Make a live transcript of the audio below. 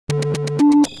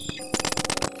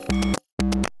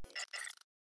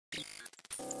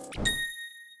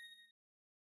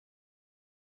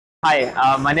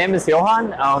Hi, my name is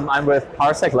Johann. I'm with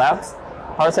Parsec Labs.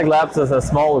 Parsec Labs is a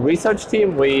small research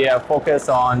team. We focus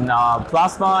on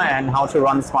Plasma and how to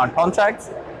run smart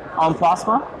contracts on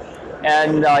Plasma.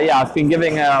 And yeah, I've been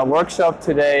giving a workshop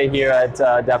today here at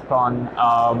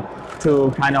DevCon to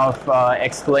kind of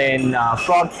explain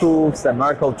fraud proofs and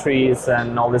Merkle trees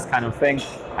and all this kind of thing.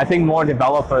 I think more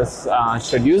developers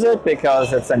should use it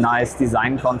because it's a nice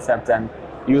design concept and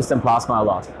used in Plasma a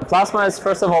lot. Plasma is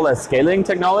first of all a scaling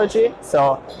technology.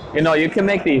 So, you can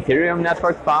make the Ethereum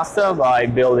network faster by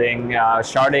building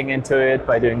sharding into it,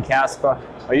 by doing Casper,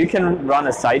 or you can run a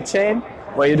sidechain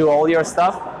where you do all your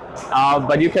stuff.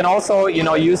 But you can also,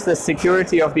 use the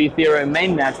security of the Ethereum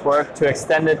main network to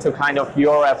extend it to kind of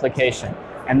your application.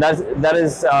 And that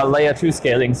is layer 2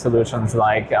 scaling solutions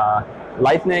like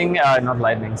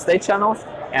state channels,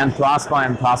 and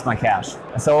Plasma Cache.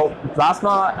 So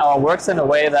Plasma works in a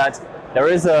way that there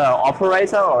is an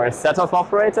operator or a set of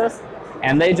operators,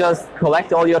 and they just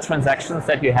collect all your transactions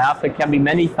that you have. It can be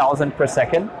many thousand per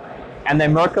second, and they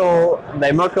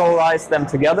Merkleize them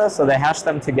together, so they hash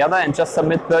them together and just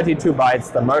submit 32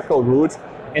 bytes, the Merkle root,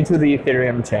 into the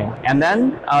Ethereum chain. And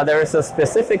then there is a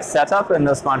specific setup in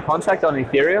the smart contract on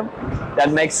Ethereum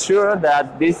that makes sure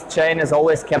that this chain is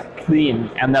always kept clean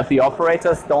and that the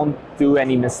operators don't do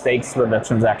any mistakes with the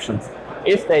transactions.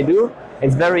 If they do,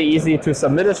 it's very easy to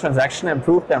submit a transaction and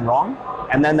prove them wrong,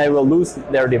 and then they will lose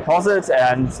their deposit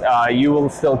and you will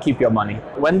still keep your money.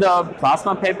 When the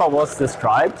Plasma paper was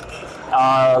described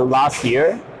last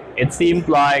year, it seemed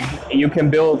like you can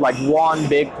build like one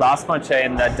big Plasma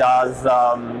chain that does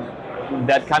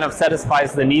that kind of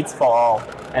satisfies the needs for all.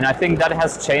 And I think that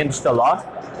has changed a lot,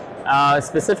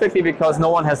 specifically because no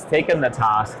one has taken the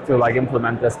task to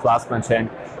implement this Plasma chain.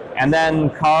 And then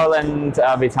Carl and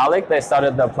Vitalik, they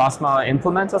started the Plasma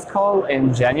Implementers Call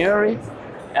in January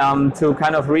to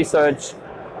kind of research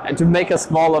and to make a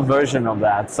smaller version of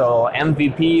that. So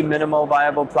MVP, minimal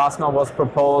viable Plasma, was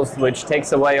proposed, which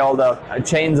takes away all the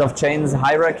chains of chains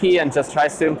hierarchy and just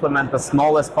tries to implement the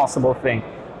smallest possible thing.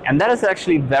 And that is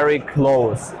actually very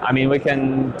close. I mean, we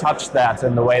can touch that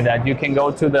in the way that you can go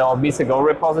to the Go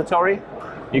repository,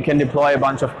 you can deploy a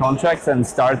bunch of contracts and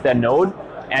start their node,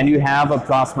 and you have a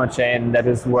Plasma chain that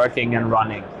is working and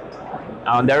running.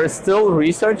 There is still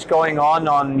research going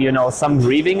on some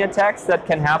grieving attacks that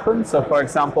can happen. So for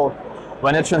example,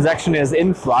 when a transaction is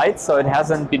in flight, so it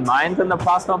hasn't been mined in the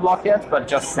Plasma block yet, but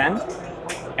just sent,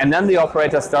 and then the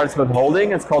operator starts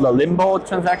withholding, it's called a limbo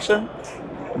transaction,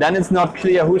 then it's not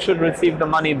clear who should receive the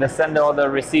money, the sender or the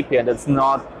recipient. It's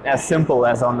not as simple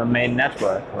as on the main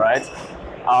network, right?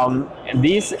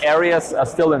 These areas are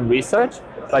still in research.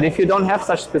 But if you don't have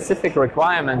such specific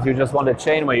requirements, you just want a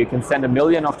chain where you can send 1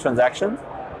 million of transactions,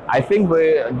 I think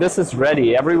this is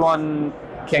ready. Everyone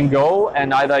can go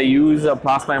and either use a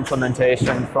Plasma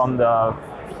implementation from the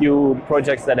few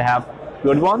projects that have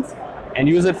good ones and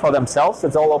use it for themselves,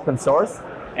 it's all open source,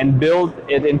 and build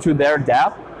it into their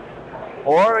dApp.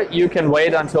 Or you can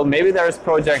wait until maybe there's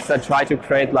projects that try to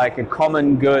create like a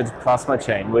common good Plasma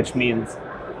chain, which means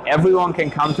everyone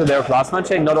can come to their Plasma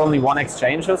chain, not only one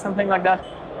exchange or something like that,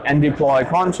 and deploy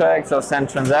contracts or send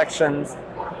transactions.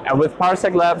 And with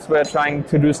Parsec Labs, we're trying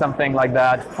to do something like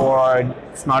that for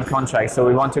smart contracts. So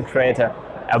we want to create a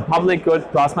public good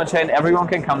Plasma chain everyone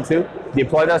can come to,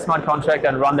 deploy their smart contract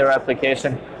and run their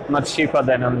application much cheaper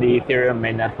than on the Ethereum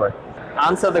main network.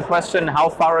 Answer the question, how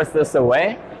far is this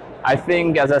away? I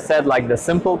think, as I said, like the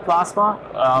simple Plasma,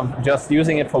 just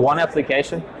using it for one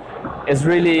application, is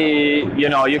really,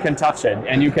 you can touch it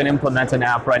and you can implement an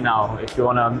app right now. If you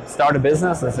want to start a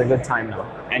business, it's a good time now.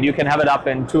 And you can have it up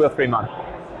in 2 or 3 months.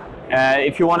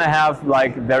 If you want to have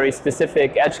like very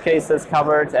specific edge cases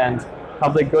covered and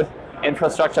public good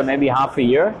infrastructure, maybe half a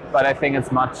year, but I think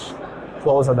it's much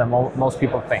closer than most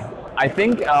people think. I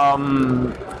think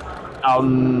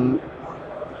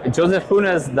Joseph Pun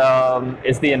is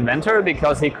the inventor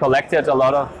because he collected a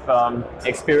lot of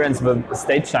experience with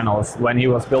state channels when he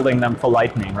was building them for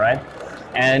Lightning, right?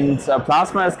 And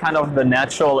Plasma is kind of the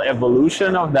natural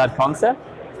evolution of that concept.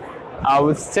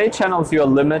 With state channels, you're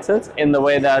limited in the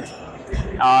way that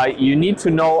you need to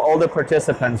know all the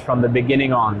participants from the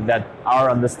beginning on that are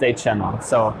on the state channel.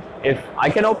 So if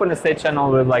I can open a state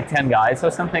channel with like 10 guys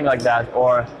or something like that,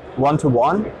 or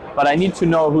one-to-one, but I need to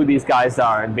know who these guys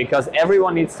are, because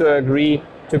everyone needs to agree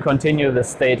to continue the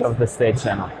state of the state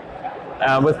channel.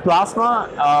 With Plasma,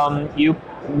 you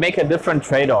make a different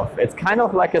trade-off. It's kind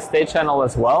of like a state channel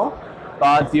as well,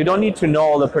 but you don't need to know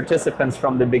all the participants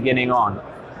from the beginning on.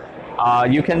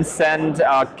 You can send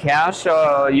cash,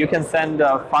 you can send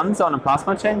funds on a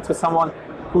Plasma chain to someone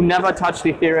who never touched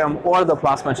Ethereum or the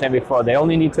Plasma chain before. They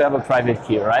only need to have a private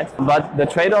key, right? But the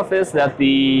trade-off is that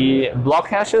the block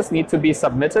hashes need to be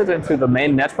submitted into the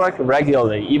main network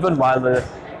regularly, even while the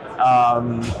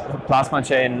Plasma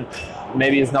chain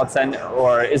maybe is not sent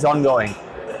or is ongoing.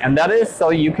 And that is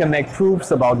so you can make proofs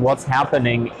about what's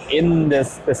happening in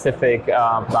this specific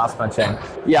Plasma chain.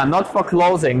 Yeah, not for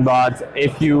closing, but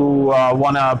if you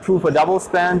want to prove a double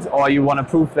spend, or you want to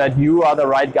prove that you are the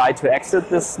right guy to exit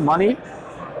this money,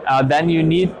 then you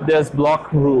need this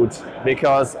block root,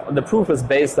 because the proof is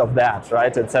based off that,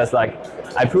 right? It says like,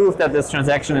 I prove that this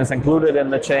transaction is included in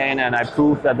the chain, and I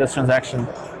prove that this transaction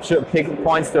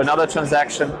points to another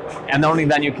transaction, and only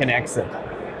then you can exit.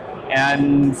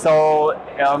 And so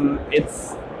it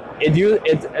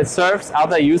serves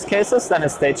other use cases than a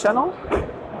state channel.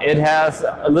 It has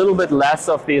a little bit less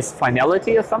of these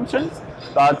finality assumptions,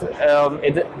 but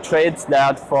it trades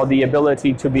that for the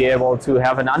ability to be able to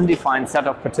have an undefined set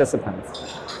of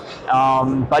participants.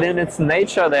 But in its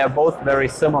nature, they are both very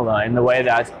similar in the way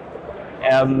that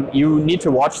you need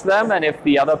to watch them, and if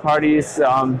the other parties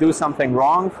do something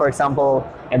wrong, for example,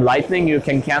 in Lightning, you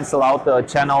can cancel out the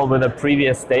channel with a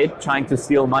previous state trying to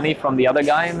steal money from the other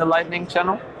guy in the Lightning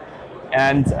channel.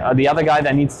 And the other guy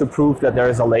then needs to prove that there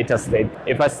is a later state.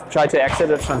 If I try to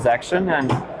exit a transaction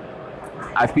and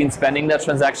I've been spending that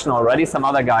transaction already, some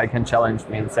other guy can challenge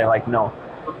me and say like, no.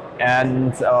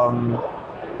 And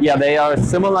yeah, they are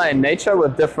similar in nature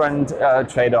with different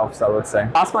trade-offs, I would say.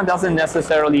 Plasma doesn't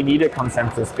necessarily need a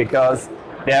consensus because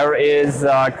there is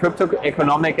crypto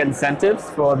economic incentives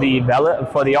for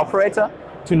the operator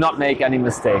to not make any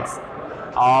mistakes.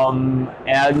 That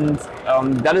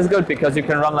is good because you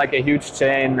can run like a huge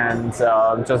chain and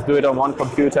just do it on one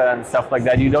computer and stuff like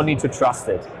that. You don't need to trust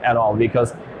it at all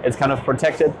because it's kind of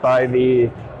protected by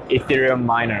the Ethereum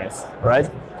miners, right?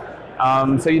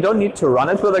 So you don't need to run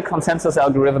it with a consensus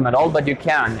algorithm at all, but you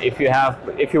can if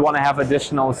you want to have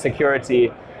additional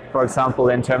security, for example,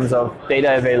 in terms of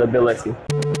data availability.